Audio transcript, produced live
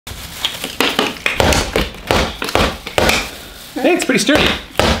Hey, it's pretty sturdy.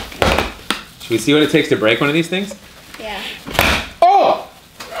 Should we see what it takes to break one of these things? Yeah. Oh!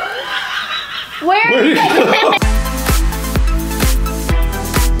 Where did it go?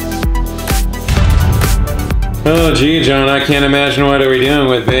 Oh gee, John, I can't imagine what are we doing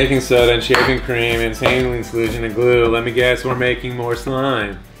with baking soda and shaving cream and saline solution and glue. Let me guess, we're making more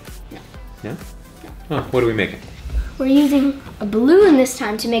slime. No? Oh, what are we making? We're using a balloon this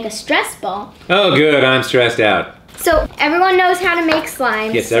time to make a stress ball. Oh good, I'm stressed out. So everyone knows how to make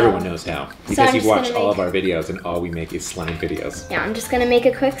slime. Yes, everyone knows how. Because you've watched all of our videos. videos and all we make is slime videos. Yeah, I'm just gonna make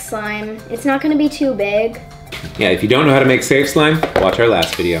a quick slime. It's not gonna be too big. Yeah, if you don't know how to make safe slime, watch our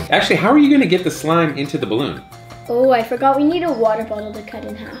last video. Actually, how are you gonna get the slime into the balloon? Oh, I forgot we need a water bottle to cut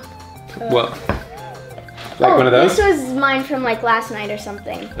in half. Well, like one of those? This was mine from like last night or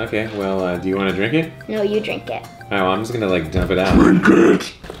something. Okay, well, do you want to drink it? No, you drink it. All right, well, I'm just gonna like dump it out. Drink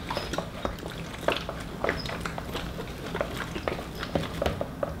it!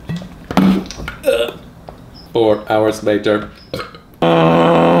 4 hours later.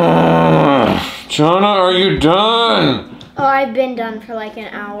 Jonna, are you done? Oh, I've been done for like an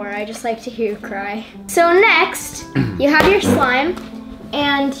hour. I just like to hear you cry. So next, you have your slime,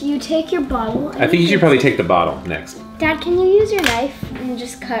 and you take your bottle. I think you should probably take the bottle next. Dad, can you use your knife and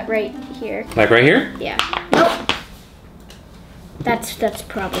just cut right here? Like right here? Yeah. Nope. That's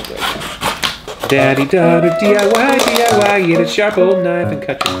probably good. Daddy daughter DIY, get a sharp old knife and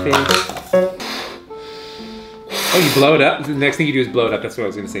cut your face. Oh, you blow it up? The next thing you do is blow it up. That's what I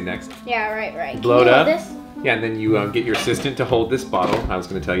was going to say next. Yeah, right. Blow it up. This? Yeah, and then you get your assistant to hold this bottle. I was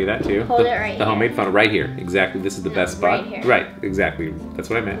going to tell you that too. Hold it right The here. homemade funnel, right here. Exactly. This is the best spot. right here. Right, exactly. That's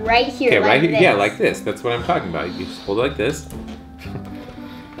what I meant. Right here. Okay, like right here. This. Yeah, like this. That's what I'm talking about. You just hold it like this.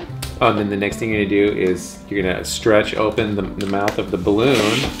 Oh, and then the next thing you're gonna do is you're gonna stretch open the mouth of the balloon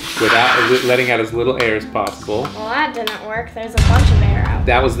without letting out as little air as possible. Well, that didn't work. There's a bunch of air out.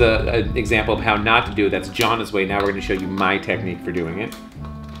 That was the example of how not to do it. That's Jonna's way. Now we're gonna show you my technique for doing it.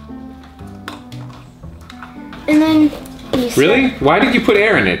 And then you Really? Why did you put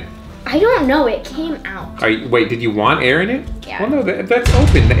air in it? I don't know. It came out. Wait, did you want air in it? Yeah. Well, no, that's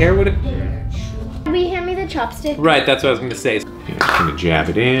open. The air would have... Will you hand me the chopstick? Right, that's what I was gonna say. You're just gonna jab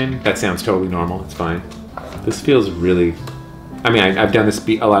it in. That sounds totally normal. It's fine. This feels really... I mean, I've done this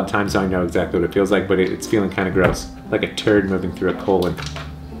a lot of times, so I know exactly what it feels like, but it's feeling kind of gross. Like a turd moving through a colon.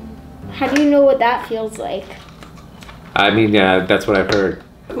 How do you know what that feels like? I mean, that's what I've heard.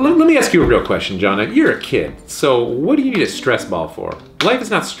 Let me ask you a real question, Jonna. You're a kid, so what do you need a stress ball for? Life is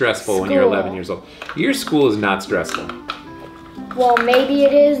not stressful when you're 11 years old. Your school is not stressful. Well, maybe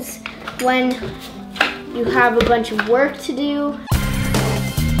it is when you have a bunch of work to do.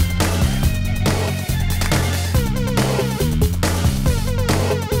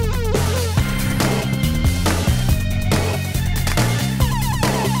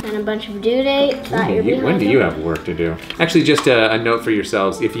 And a bunch of due dates that you're behind. When do you have work to do? Actually, just a note for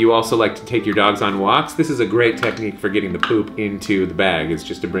yourselves. If you also like to take your dogs on walks, this is a great technique for getting the poop into the bag. It's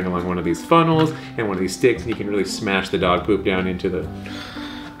just to bring along one of these funnels and one of these sticks, and you can really smash the dog poop down into the...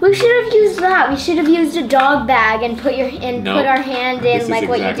 We should have used that. We should have used a dog bag and put our hand in like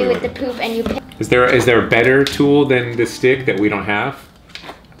what you do with the poop and you pick. Is there a better tool than the stick that we don't have?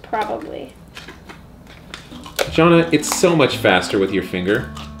 Probably. Jonna, it's so much faster with your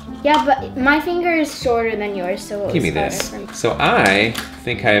finger. Yeah, but my finger is shorter than yours, so it Give was me harder this. for me. So I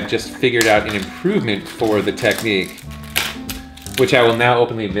think I have just figured out an improvement for the technique, which I will now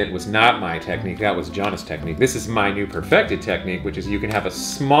openly admit was not my technique. That was Jonna's technique. This is my new perfected technique, which is you can have a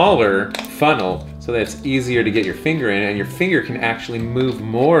smaller funnel so that it's easier to get your finger in, and your finger can actually move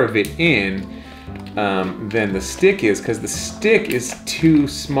more of it in than the stick is, because the stick is too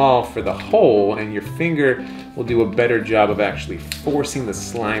small for the hole, and your finger will do a better job of actually forcing the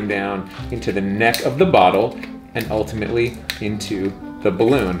slime down into the neck of the bottle and ultimately into the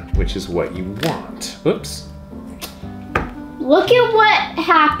balloon, which is what you want. Oops. Look at what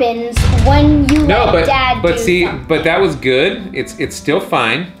happens when you let Dad do something. But that was good. It's still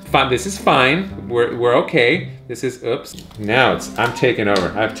fine. This is fine. We're okay. This is, oops. Now I'm taking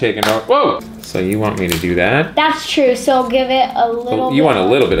over. I've taken over. Whoa! So you want me to do that? That's true, so give it a little bit. You want a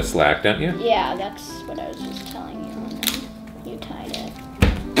little bit of slack, don't you? Yeah, that's what I was just telling you, and then you tied it.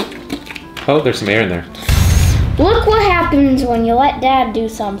 Oh, there's some air in there. Look what happens when you let Dad do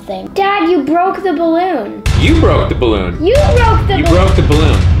something. Dad, you broke the balloon. You broke the balloon. You broke the balloon. You broke the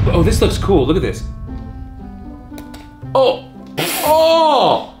balloon. Oh, this looks cool. Look at this. Oh!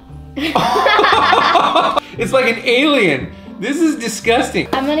 Oh! It's like an alien. This is disgusting.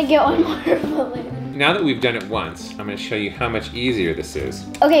 I'm gonna get one more balloon. Now that we've done it once, I'm gonna show you how much easier this is.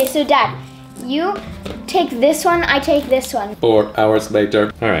 Okay, so Dad, You take this one, I take this one. 4 hours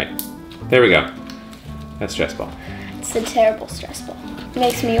later. All right, there we go. That's stress ball. It's a terrible stress ball.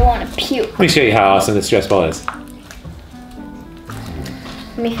 Makes me want to puke. Let me show you how awesome this stress ball is.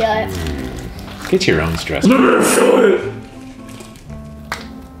 Let me feel it. Get your own stress ball.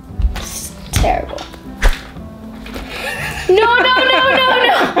 It's terrible. No.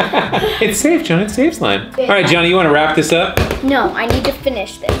 It's safe, John. It's safe slime. All right, Johnny, you want to wrap this up? No, I need to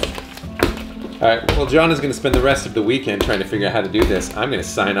finish this. All right, well, John is going to spend the rest of the weekend trying to figure out how to do this. I'm going to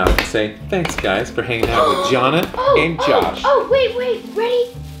sign off and say thanks, guys, for hanging out with Jonna and Josh. Oh, wait, ready?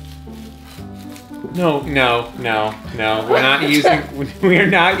 No. We're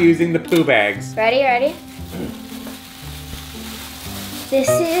not using the poo bags. Ready? This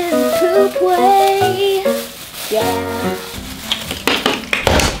is poop way. Yeah.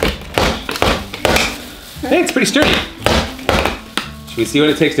 Hey, it's pretty sturdy. Should we see what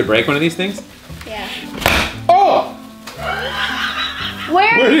it takes to break one of these things? Yeah. Oh!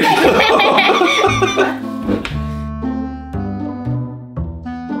 Where is it?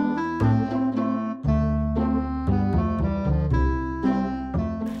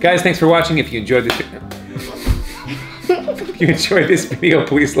 Guys, thanks for watching. If you enjoyed this video,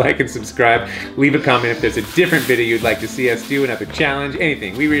 please like and subscribe. Leave a comment if there's a different video you'd like to see us do, another challenge,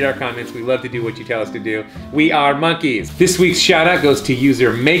 anything. We read our comments. We love to do what you tell us to do. We are monkeys. This week's shout out goes to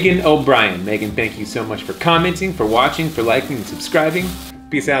user Megan O'Brien. Megan, thank you so much for commenting, for watching, for liking and subscribing.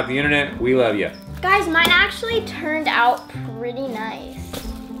 Peace out the internet. We love you. Guys, mine actually turned out pretty nice.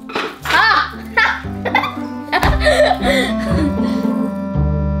 Ah!